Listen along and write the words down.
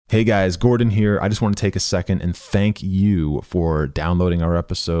Hey guys, Gordon here. I just want to take a second and thank you for downloading our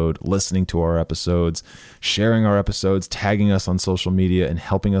episode, listening to our episodes, sharing our episodes, tagging us on social media, and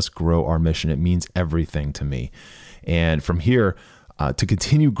helping us grow our mission. It means everything to me. And from here, to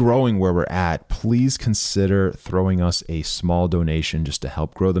continue growing where we're at, please consider throwing us a small donation just to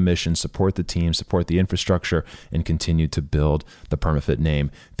help grow the mission, support the team, support the infrastructure, and continue to build the PermaFit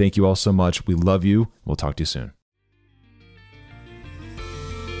name. Thank you all so much. We love you. We'll talk to you soon.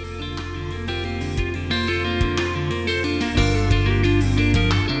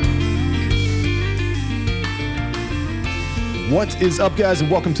 What is up, guys, and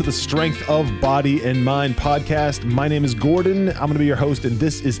welcome to the Strength of Body and Mind podcast. My name is Gordon. I'm going to be your host, and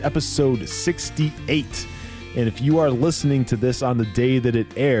this is episode 68. And if you are listening to this on the day that it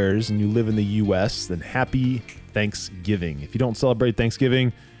airs and you live in the U.S., then happy Thanksgiving. If you don't celebrate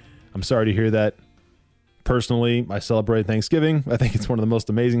Thanksgiving, I'm sorry to hear that. Personally, I celebrate Thanksgiving. I think it's one of the most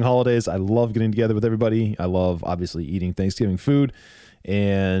amazing holidays. I love getting together with everybody. I love, obviously, eating Thanksgiving food.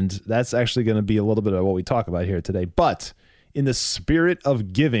 And that's actually going to be a little bit of what we talk about here today. But in the spirit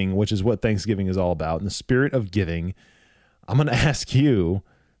of giving, which is what Thanksgiving is all about, in the spirit of giving, I'm going to ask you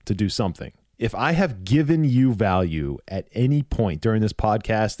to do something. If I have given you value at any point during this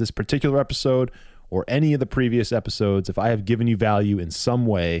podcast, this particular episode, or any of the previous episodes, if I have given you value in some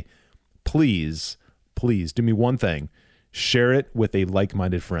way, please do me one thing. Share it with a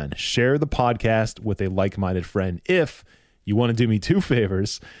like-minded friend. Share the podcast with a like-minded friend. If you want to do me two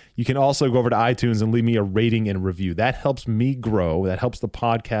favors, you can also go over to iTunes and leave me a rating and review. That helps me grow. That helps the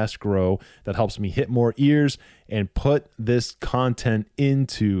podcast grow. That helps me hit more ears and put this content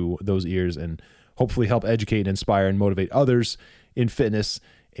into those ears and hopefully help educate and inspire and motivate others in fitness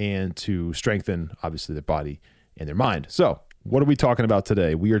and to strengthen, obviously, their body and their mind. So what are we talking about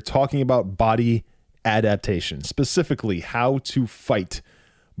today? We are talking about body adaptation, specifically how to fight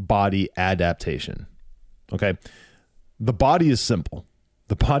body adaptation. Okay. The body is simple.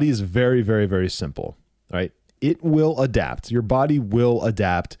 The body is very, very, very simple, right? It will adapt. Your body will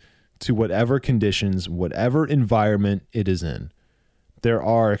adapt to whatever conditions, whatever environment it is in. There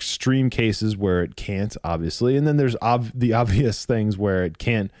are extreme cases where it can't, obviously, and then there's the obvious things where it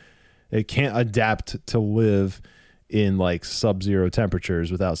can't adapt to live in like sub-zero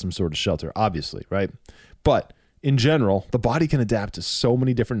temperatures without some sort of shelter, obviously, right? But in general, the body can adapt to so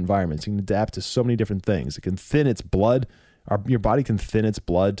many different environments. It can adapt to so many different things. It can thin its blood. Your body can thin its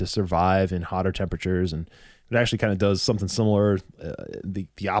blood to survive in hotter temperatures, and it actually kind of does something similar, the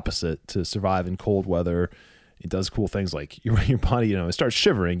opposite, to survive in cold weather. It does cool things like your body, it starts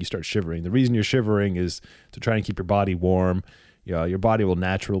shivering. You start shivering. The reason you're shivering is to try and keep your body warm. Your body will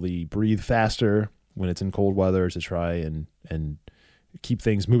naturally breathe faster when it's in cold weather to try and keep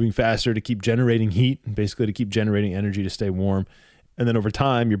things moving faster, to keep generating heat, and basically to keep generating energy to stay warm. And then over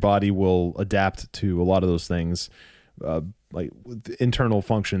time, your body will adapt to a lot of those things. Like internal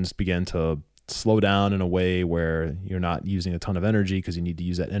functions begin to slow down in a way where you're not using a ton of energy because you need to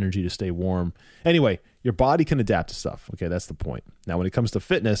use that energy to stay warm. Anyway, your body can adapt to stuff. Okay, that's the point. Now, when it comes to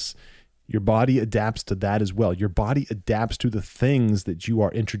fitness, your body adapts to that as well. Your body adapts to the things that you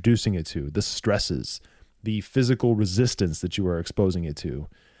are introducing it to, the stresses, the physical resistance that you are exposing it to,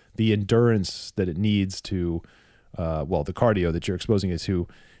 the endurance that it needs to, the cardio that you're exposing it to,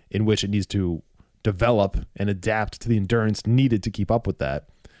 in which it needs to develop and adapt to the endurance needed to keep up with that.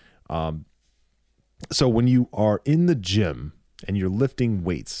 So when you are in the gym and you're lifting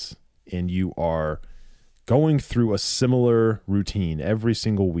weights and you are going through a similar routine every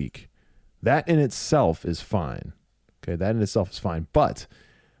single week, that in itself is fine. Okay, that in itself is fine. But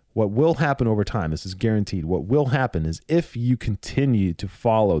what will happen over time, this is guaranteed, what will happen is if you continue to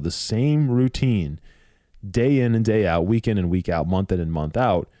follow the same routine day in and day out, week in and week out, month in and month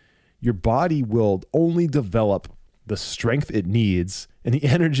out, your body will only develop the strength it needs and the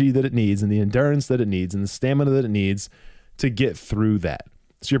energy that it needs and the endurance that it needs and the stamina that it needs to get through that.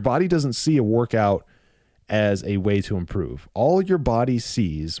 So your body doesn't see a workout as a way to improve. All your body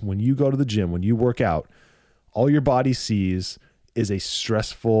sees when you go to the gym, when you work out, all your body sees is a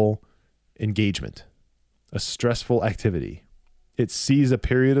stressful engagement, a stressful activity. It sees a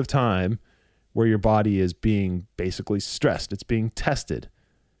period of time where your body is being basically stressed. It's being tested.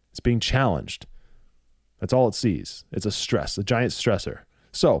 It's being challenged. That's all it sees. It's a stress, a giant stressor.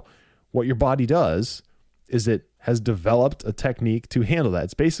 So what your body does is it has developed a technique to handle that.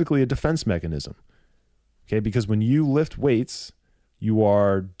 It's basically a defense mechanism. Okay, because when you lift weights, you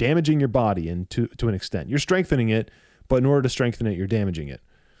are damaging your body and to an extent. You're strengthening it, but in order to strengthen it, you're damaging it.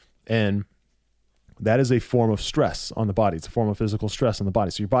 And that is a form of stress on the body. It's a form of physical stress on the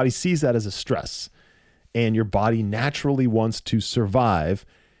body. So your body sees that as a stress, and your body naturally wants to survive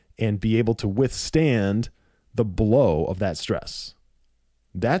and be able to withstand the blow of that stress.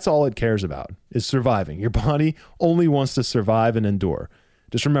 That's all it cares about, is surviving. Your body only wants to survive and endure.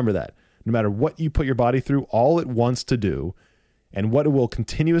 Just remember that. No matter what you put your body through, all it wants to do and what it will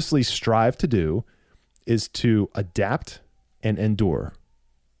continuously strive to do is to adapt and endure.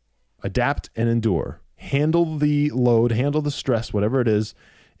 Adapt and endure. Handle the load, handle the stress, whatever it is,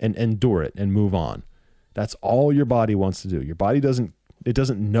 and endure it and move on. That's all your body wants to do. Your body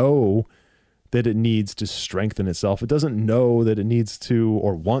doesn't know that it needs to strengthen itself. It doesn't know that it needs to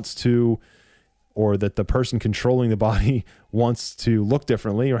or wants to, or that the person controlling the body wants to look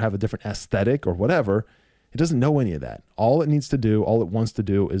differently or have a different aesthetic or whatever. It doesn't know any of that. All it needs to do, all it wants to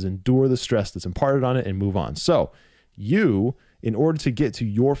do is endure the stress that's imparted on it and move on. So you, in order to get to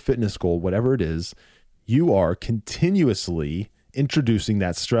your fitness goal, whatever it is, you are continuously introducing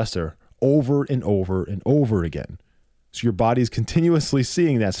that stressor over and over and over again. So your body's continuously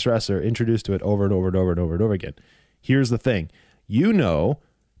seeing that stressor introduced to it over and over and over and over and over again. Here's the thing. You know,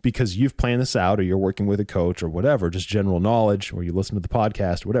 because you've planned this out or you're working with a coach or whatever, just general knowledge, or you listen to the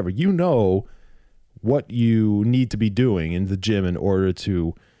podcast or whatever, you know what you need to be doing in the gym in order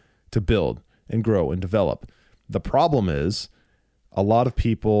to build and grow and develop. The problem is a lot of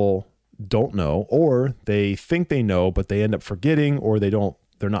people don't know, or they think they know, but they end up forgetting, or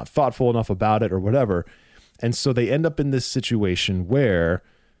they're not thoughtful enough about it or whatever. And so they end up in this situation where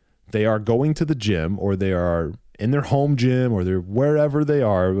they are going to the gym, or they are in their home gym, or they're wherever they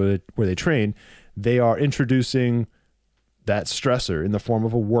are where they train. They are introducing that stressor in the form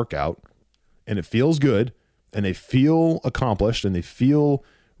of a workout, and it feels good, and they feel accomplished, and they feel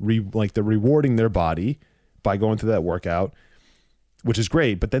like they're rewarding their body by going through that workout, which is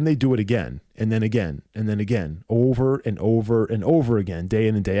great. But then they do it again, and then again, and then again, over and over and over again, day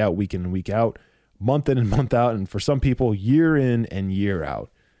in and day out, week in and week out, month in and month out, and for some people, year in and year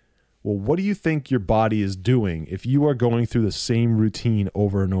out. Well, what do you think your body is doing if you are going through the same routine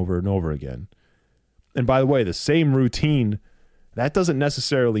over and over and over again? And by the way, the same routine, that doesn't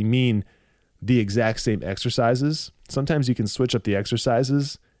necessarily mean the exact same exercises. Sometimes you can switch up the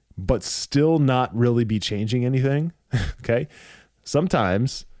exercises, but still not really be changing anything. Okay.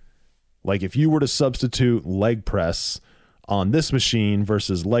 Sometimes, like if you were to substitute leg press on this machine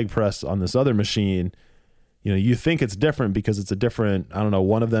versus leg press on this other machine, you think it's different because it's a different, I don't know,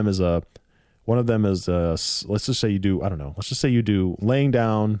 one of them is let's just say you do laying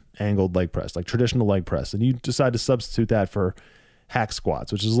down angled leg press, like traditional leg press, and you decide to substitute that for hack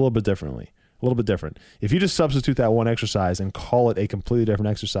squats, which is a little bit different. If you just substitute that one exercise and call it a completely different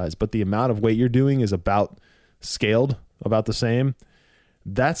exercise, but the amount of weight you're doing is about scaled, about the same,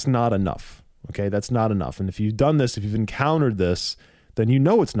 that's not enough. Okay. That's not enough. And if you've done this, if you've encountered this, then you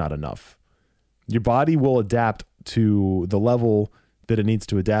know it's not enough. Your body will adapt to the level that it needs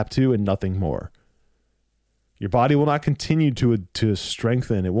to adapt to and nothing more. Your body will not continue to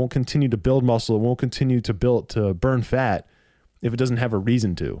strengthen. It won't continue to build muscle. It won't continue to burn fat if it doesn't have a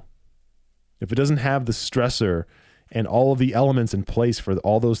reason to. If it doesn't have the stressor and all of the elements in place for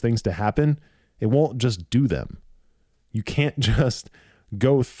all those things to happen, it won't just do them. You can't just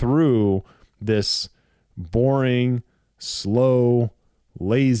go through this boring, slow,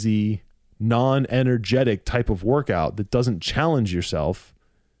 lazy, non-energetic type of workout that doesn't challenge yourself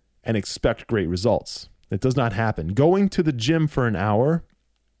and expect great results. It does not happen. Going to the gym for an hour,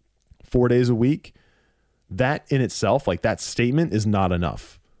 4 days a week, that in itself, like that statement, is not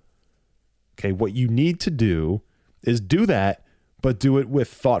enough. Okay, what you need to do is do that, but do it with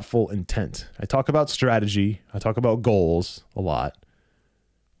thoughtful intent. I talk about strategy. I talk about goals a lot.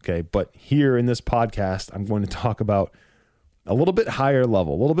 Okay, but here in this podcast, I'm going to talk about a little bit higher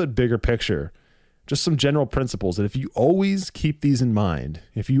level, a little bit bigger picture, just some general principles that if you always keep these in mind,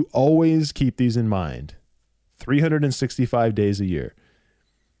 365 days a year,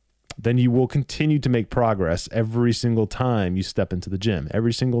 then you will continue to make progress every single time you step into the gym.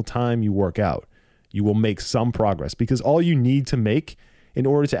 Every single time you work out, you will make some progress, because all you need to make in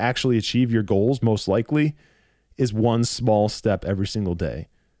order to actually achieve your goals, most likely, is one small step every single day.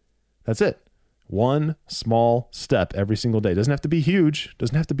 That's it. One small step every single day. It doesn't have to be huge. It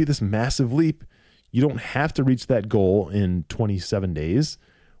doesn't have to be this massive leap. You don't have to reach that goal in 27 days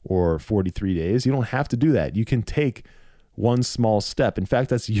or 43 days. You don't have to do that. You can take one small step. In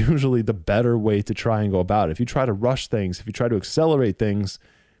fact, that's usually the better way to try and go about it. If you try to rush things, if you try to accelerate things,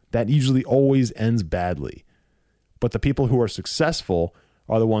 that usually always ends badly. But the people who are successful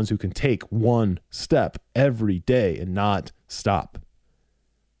are the ones who can take one step every day and not stop.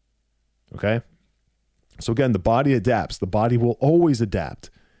 Okay? So again, the body adapts. The body will always adapt.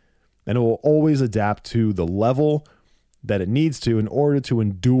 And it will always adapt to the level that it needs to in order to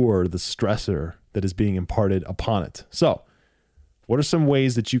endure the stressor that is being imparted upon it. So, what are some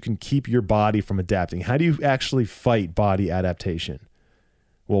ways that you can keep your body from adapting? How do you actually fight body adaptation?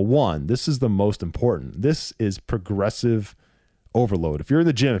 Well, one, this is the most important. This is progressive overload. If you're in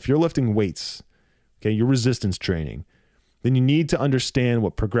the gym, if you're lifting weights, okay, you're resistance training, then you need to understand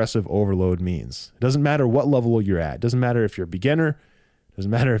what progressive overload means. It doesn't matter what level you're at. It doesn't matter if you're a beginner. It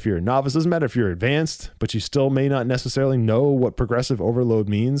doesn't matter if you're a novice. It doesn't matter if you're advanced, but you still may not necessarily know what progressive overload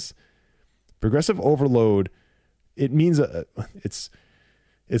means. Progressive overload, it means it's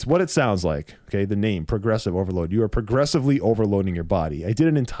what it sounds like. Okay, the name progressive overload. You are progressively overloading your body. I did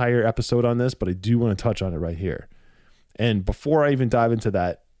an entire episode on this, but I do want to touch on it right here. And before I even dive into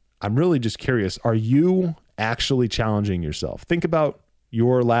that, I'm really just curious, are you actually challenging yourself? Think about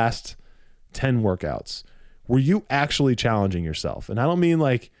your last 10 workouts. Were you actually challenging yourself? And I don't mean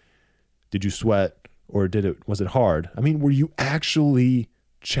like, did you sweat or was it hard? I mean, were you actually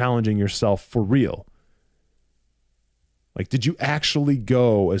challenging yourself for real? Like, did you actually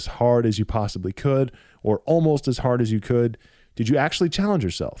go as hard as you possibly could or almost as hard as you could? Did you actually challenge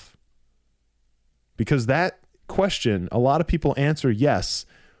yourself? Because that question, a lot of people answer yes.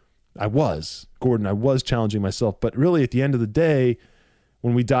 I was challenging myself. But really at the end of the day,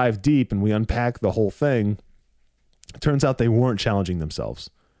 when we dive deep and we unpack the whole thing, it turns out they weren't challenging themselves.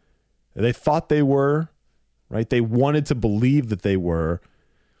 They thought they were, right? They wanted to believe that they were.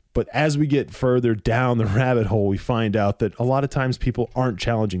 But as we get further down the rabbit hole, we find out that a lot of times people aren't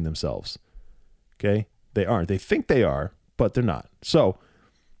challenging themselves. Okay? They aren't. They think they are, but they're not. So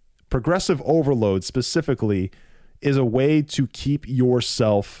progressive overload specifically is a way to keep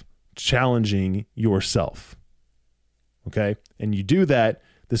yourself challenging yourself. Okay? And you do that.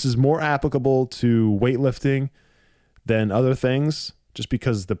 This is more applicable to weightlifting than other things, just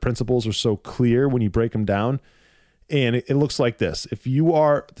because the principles are so clear when you break them down. And it looks like this. If you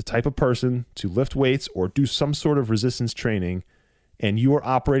are the type of person to lift weights or do some sort of resistance training, and you are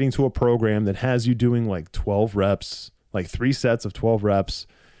operating to a program that has you doing like 12 reps, like 3 sets of 12 reps,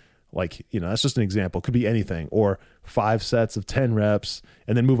 like, that's just an example. It could be anything. Or 5 sets of 10 reps,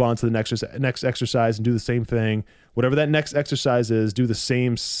 and then move on to the next exercise and do the same thing. Whatever that next exercise is, do the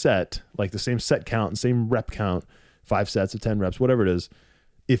same set, like the same set count and same rep count, 5 sets of 10 reps, whatever it is.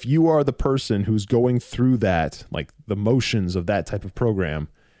 If you are the person who's going through that, like the motions of that type of program,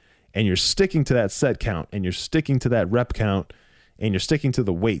 and you're sticking to that set count, and you're sticking to that rep count, and you're sticking to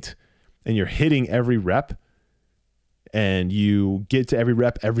the weight, and you're hitting every rep, and you get to every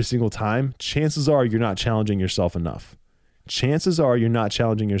rep every single time, chances are you're not challenging yourself enough.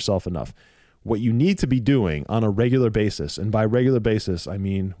 What you need to be doing on a regular basis, and by regular basis, I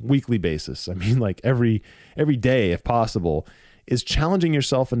mean weekly basis, I mean like every day if possible, is challenging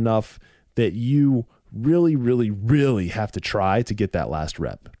yourself enough that you really, really, really have to try to get that last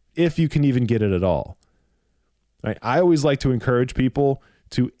rep, if you can even get it at all. Right? I always like to encourage people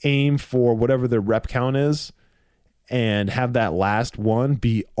to aim for whatever their rep count is and have that last one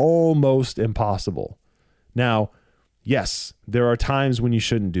be almost impossible. Now, yes, there are times when you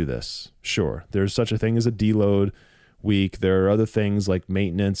shouldn't do this. Sure, there's such a thing as a deload week. There are other things like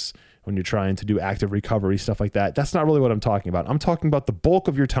maintenance, when you're trying to do active recovery, stuff like that. That's not really what I'm talking about. I'm talking about the bulk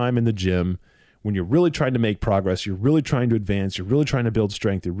of your time in the gym when you're really trying to make progress, you're really trying to advance, you're really trying to build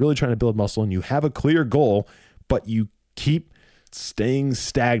strength, you're really trying to build muscle, and you have a clear goal, but you keep staying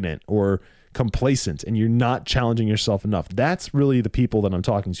stagnant or complacent and you're not challenging yourself enough. That's really the people that I'm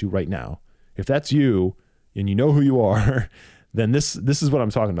talking to right now. If that's you and you know who you are, then this is what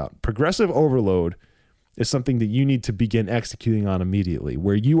I'm talking about. Progressive overload is something that you need to begin executing on immediately,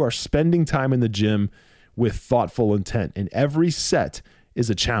 where you are spending time in the gym with thoughtful intent. And every set is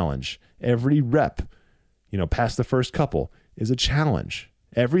a challenge. Every rep, past the first couple is a challenge.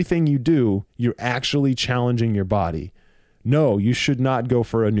 Everything you do, you're actually challenging your body. No, you should not go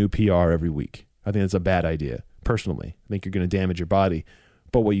for a new PR every week. I think that's a bad idea. Personally, I think you're going to damage your body.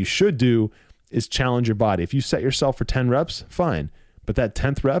 But what you should do is challenge your body. If you set yourself for 10 reps, fine. But that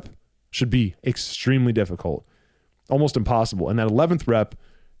 10th rep should be extremely difficult, almost impossible. And that 11th rep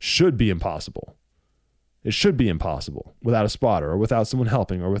should be impossible. It should be impossible without a spotter or without someone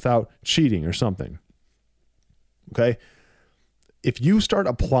helping or without cheating or something. Okay? If you start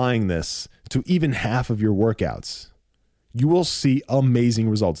applying this to even half of your workouts, you will see amazing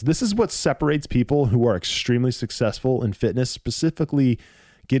results. This is what separates people who are extremely successful in fitness, specifically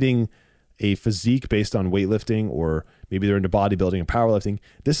getting a physique based on weightlifting, or maybe they're into bodybuilding and powerlifting.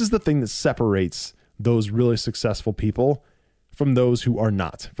 This is the thing that separates those really successful people from those who are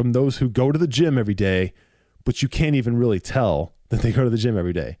not, from those who go to the gym every day, but you can't even really tell that they go to the gym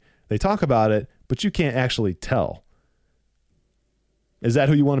every day. They talk about it, but you can't actually tell. Is that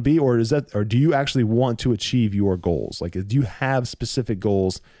who you want to be? Or do you actually want to achieve your goals? Like, do you have specific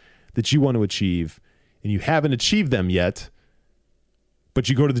goals that you want to achieve and you haven't achieved them yet, but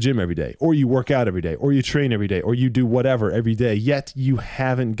you go to the gym every day, or you work out every day, or you train every day, or you do whatever every day, yet you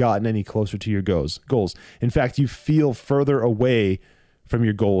haven't gotten any closer to your goals. In fact, you feel further away from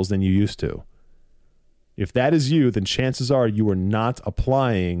your goals than you used to. If that is you, then chances are you are not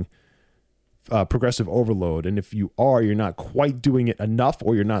applying progressive overload. And if you are, you're not quite doing it enough,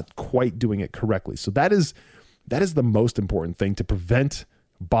 or you're not quite doing it correctly. So that is the most important thing to prevent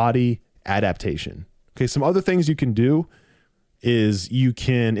body adaptation. Okay, some other things you can do is you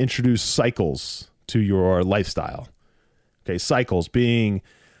can introduce cycles to your lifestyle. Okay, cycles being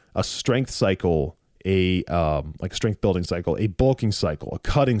a strength cycle, like a strength building cycle, a bulking cycle, a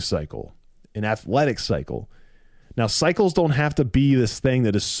cutting cycle, an athletic cycle. Now, cycles don't have to be this thing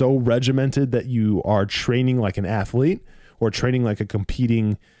that is so regimented that you are training like an athlete or training like a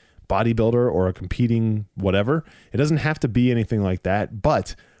competing bodybuilder or a competing whatever. It doesn't have to be anything like that.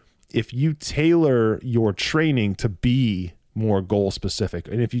 But if you tailor your training to be more goal specific,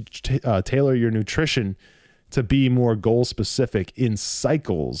 and if you tailor your nutrition to be more goal specific in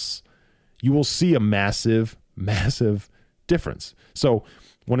cycles, you will see a massive, massive difference. So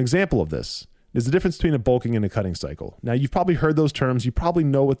one example of this is the difference between a bulking and a cutting cycle. Now, you've probably heard those terms. You probably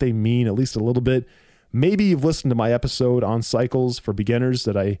know what they mean, at least a little bit. Maybe you've listened to my episode on cycles for beginners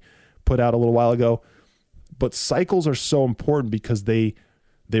that I put out a little while ago. But cycles are so important because they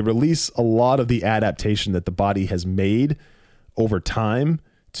release a lot of the adaptation that the body has made over time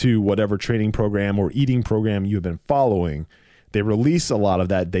to whatever training program or eating program you've been following. They release a lot of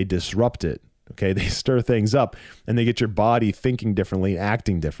that. They disrupt it. Okay, they stir things up and they get your body thinking differently,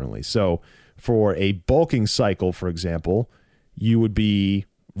 acting differently. So for a bulking cycle, for example, you would be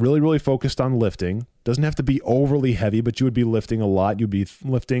really, really focused on lifting. Doesn't have to be overly heavy, but you would be lifting a lot. You'd be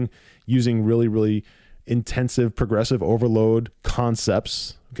lifting using really, really intensive progressive overload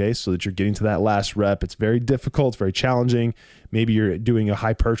concepts. Okay, so that you're getting to that last rep. It's very difficult, very challenging. Maybe you're doing a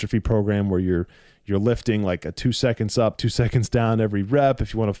hypertrophy program where you're lifting like a 2 seconds up, 2 seconds down every rep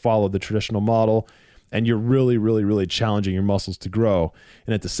if you want to follow the traditional model, and you're really, really, really challenging your muscles to grow.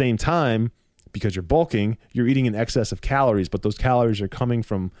 And at the same time, because you're bulking, you're eating in excess of calories, but those calories are coming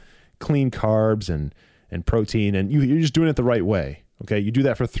from clean carbs and protein, and you're just doing it the right way. Okay, you do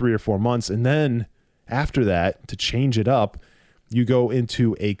that for 3 or 4 months, and then after that, to change it up, you go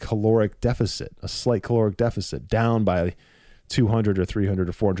into a caloric deficit, a slight caloric deficit, down by 200 or 300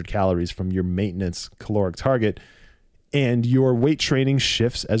 or 400 calories from your maintenance caloric target, and your weight training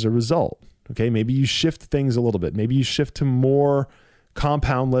shifts as a result. Okay, maybe you shift things a little bit. Maybe you shift to more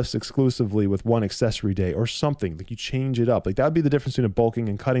compound lifts exclusively with one accessory day or something. Like, you change it up. Like, that would be the difference between a bulking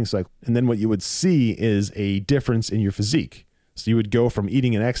and cutting cycle. And then what you would see is a difference in your physique. So you would go from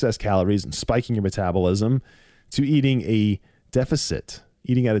eating in excess calories and spiking your metabolism to eating a deficit,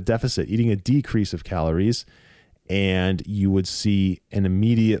 eating at a deficit, eating a decrease of calories, and you would see an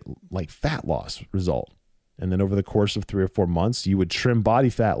immediate like fat loss result. And then over the course of 3 or 4 months, you would trim body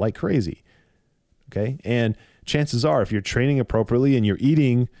fat like crazy. Okay. And chances are, if you're training appropriately and you're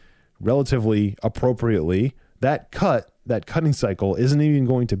eating relatively appropriately, that cutting cycle isn't even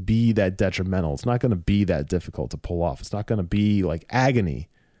going to be that detrimental. It's not going to be that difficult to pull off. It's not going to be like agony.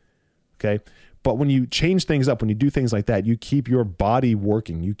 Okay. But when you change things up, when you do things like that, you keep your body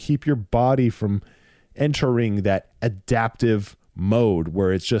working. You keep your body from entering that adaptive mode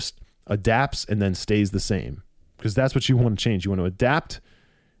where it just adapts and then stays the same. Because that's what you want to change. You want to adapt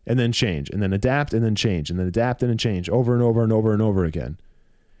and then change, and then adapt and then change, and then adapt and then change over and over and over and over again.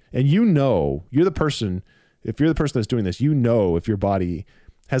 And you're the person, if you're the person that's doing this, if your body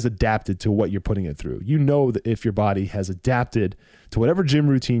has adapted to what you're putting it through. You know that if your body has adapted to whatever gym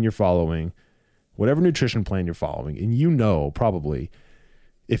routine you're following, whatever nutrition plan you're following, and probably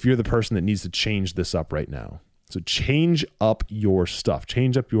if you're the person that needs to change this up right now. So change up your stuff,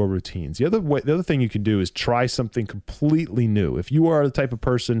 change up your routines. The other thing you can do is try something completely new. If you are the type of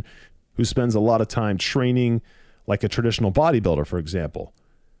person who spends a lot of time training like a traditional bodybuilder, for example,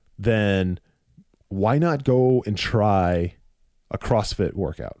 then why not go and try a CrossFit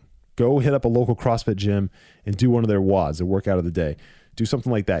workout? Go hit up a local CrossFit gym and do one of their WODs, their workout of the day. Do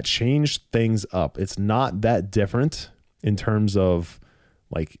something like that. Change things up. It's not that different in terms of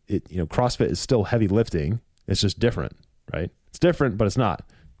like it, CrossFit is still heavy lifting. It's just different, right? It's different, but it's not.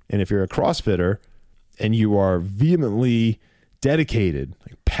 And if you're a CrossFitter and you are vehemently dedicated,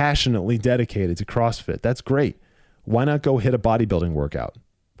 like passionately dedicated to CrossFit, that's great. Why not go hit a bodybuilding workout?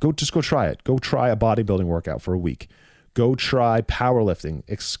 Go try it. Go try a bodybuilding workout for a week. Go try powerlifting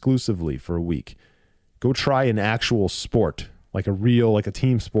exclusively for a week. Go try an actual sport like a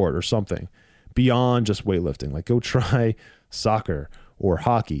team sport or something beyond just weightlifting. Like go try soccer or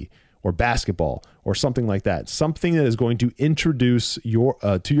hockey or basketball or something like that. Something that is going to introduce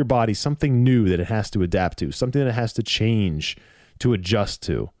to your body something new that it has to adapt to, something that it has to change, to adjust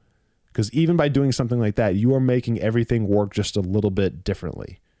to. Because even by doing something like that, you are making everything work just a little bit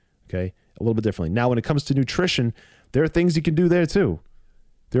differently. Okay? A little bit differently. Now, when it comes to nutrition, there are things you can do there too.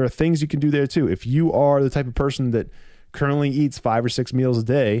 If you are the type of person that currently eats 5 or 6 meals a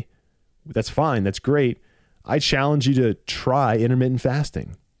day, that's fine. That's great. I challenge you to try intermittent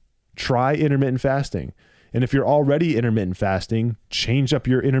fasting. And if you're already intermittent fasting, change up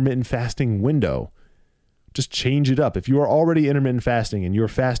your intermittent fasting window. Just change it up. If you are already intermittent fasting and your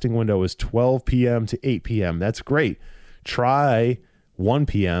fasting window is 12 p.m. to 8 p.m., that's great. Try 1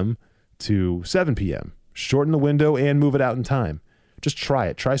 p.m. to 7 p.m. Shorten the window and move it out in time. Just try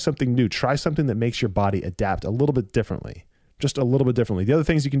it. Try something new. Try something that makes your body adapt a little bit differently. Just a little bit differently. The other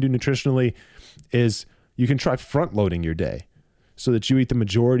things you can do nutritionally is you can try front loading your day so that you eat the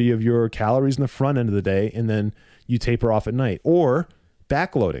majority of your calories in the front end of the day and then you taper off at night. Or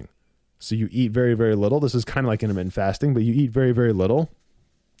back loading. So you eat very, very little. This is kind of like intermittent fasting, but you eat very, very little.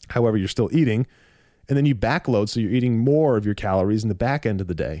 However, you're still eating. And then you backload, so you're eating more of your calories in the back end of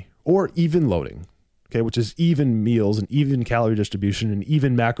the day. Or even loading, okay, which is even meals and even calorie distribution and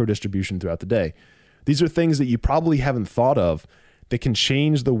even macro distribution throughout the day. These are things that you probably haven't thought of that can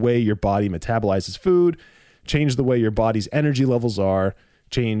change the way your body metabolizes food, change the way your body's energy levels are,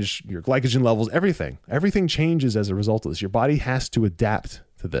 change your glycogen levels, everything. Everything changes as a result of this. Your body has to adapt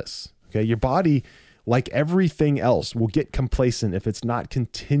to this. Okay, your body, like everything else, will get complacent if it's not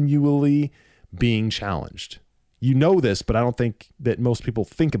continually being challenged. You know this, but I don't think that most people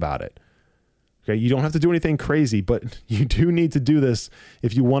think about it. Okay, you don't have to do anything crazy, but you do need to do this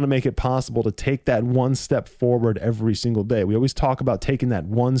if you want to make it possible to take that one step forward every single day. We always talk about taking that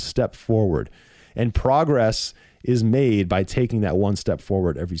one step forward, and progress is made by taking that one step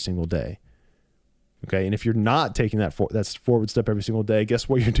forward every single day. Okay, and if you're not taking that forward step every single day, guess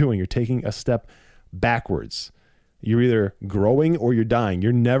what you're doing? You're taking a step backwards. You're either growing or you're dying.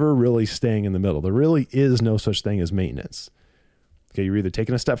 You're never really staying in the middle. There really is no such thing as maintenance. Okay, you're either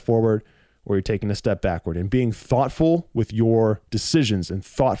taking a step forward or you're taking a step backward. And being thoughtful with your decisions and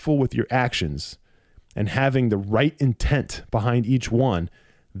thoughtful with your actions and having the right intent behind each one,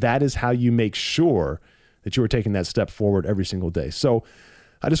 that is how you make sure that you are taking that step forward every single day. So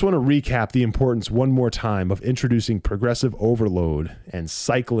I just want to recap the importance one more time of introducing progressive overload and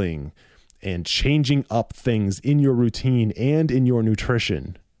cycling and changing up things in your routine and in your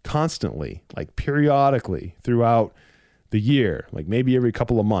nutrition constantly, like periodically throughout the year, like maybe every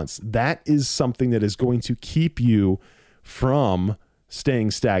couple of months. That is something that is going to keep you from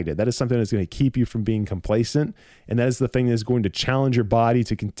staying stagnant. That is something that's going to keep you from being complacent. And that is the thing that is going to challenge your body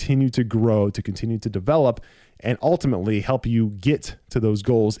to continue to grow, to continue to develop, and ultimately help you get to those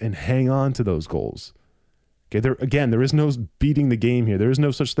goals and hang on to those goals. Okay, there is no beating the game here. There is no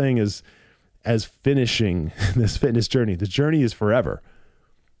such thing as finishing this fitness journey. The journey is forever.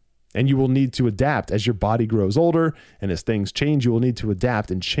 And you will need to adapt as your body grows older and as things change, you will need to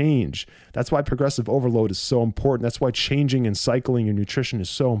adapt and change. That's why progressive overload is so important. That's why changing and cycling your nutrition is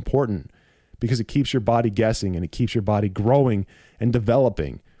so important, because it keeps your body guessing and it keeps your body growing and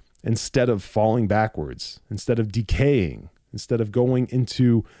developing instead of falling backwards, instead of decaying, instead of going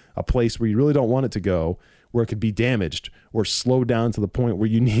into a place where you really don't want it to go, where it could be damaged or slowed down to the point where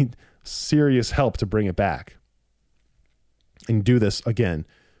you need serious help to bring it back. And do this again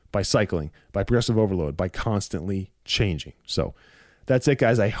by cycling, by progressive overload, by constantly changing. So that's it,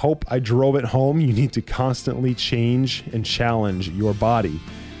 guys. I hope I drove it home. You need to constantly change and challenge your body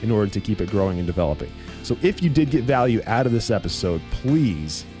in order to keep it growing and developing. So if you did get value out of this episode,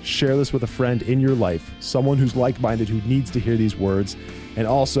 please share this with a friend in your life, someone who's like-minded, who needs to hear these words. And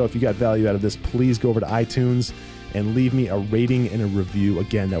also, if you got value out of this, please go over to iTunes and leave me a rating and a review.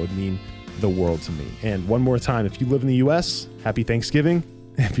 Again, that would mean the world to me. And one more time, if you live in the US, happy Thanksgiving.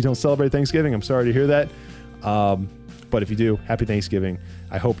 If you don't celebrate Thanksgiving, I'm sorry to hear that. But if you do, happy Thanksgiving.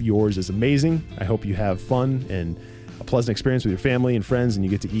 I hope yours is amazing. I hope you have fun and a pleasant experience with your family and friends, and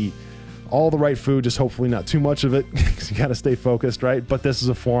you get to eat all the right food, just hopefully not too much of it, because you got to stay focused, right? But this is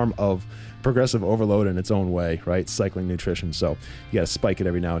a form of progressive overload in its own way, right? Cycling nutrition. So you got to spike it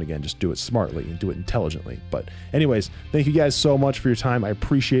every now and again. Just do it smartly and do it intelligently. But anyways, thank you guys so much for your time. I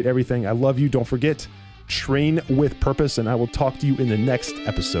appreciate everything. I love you. Don't forget, train with purpose, and I will talk to you in the next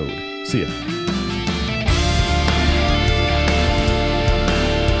episode. See ya.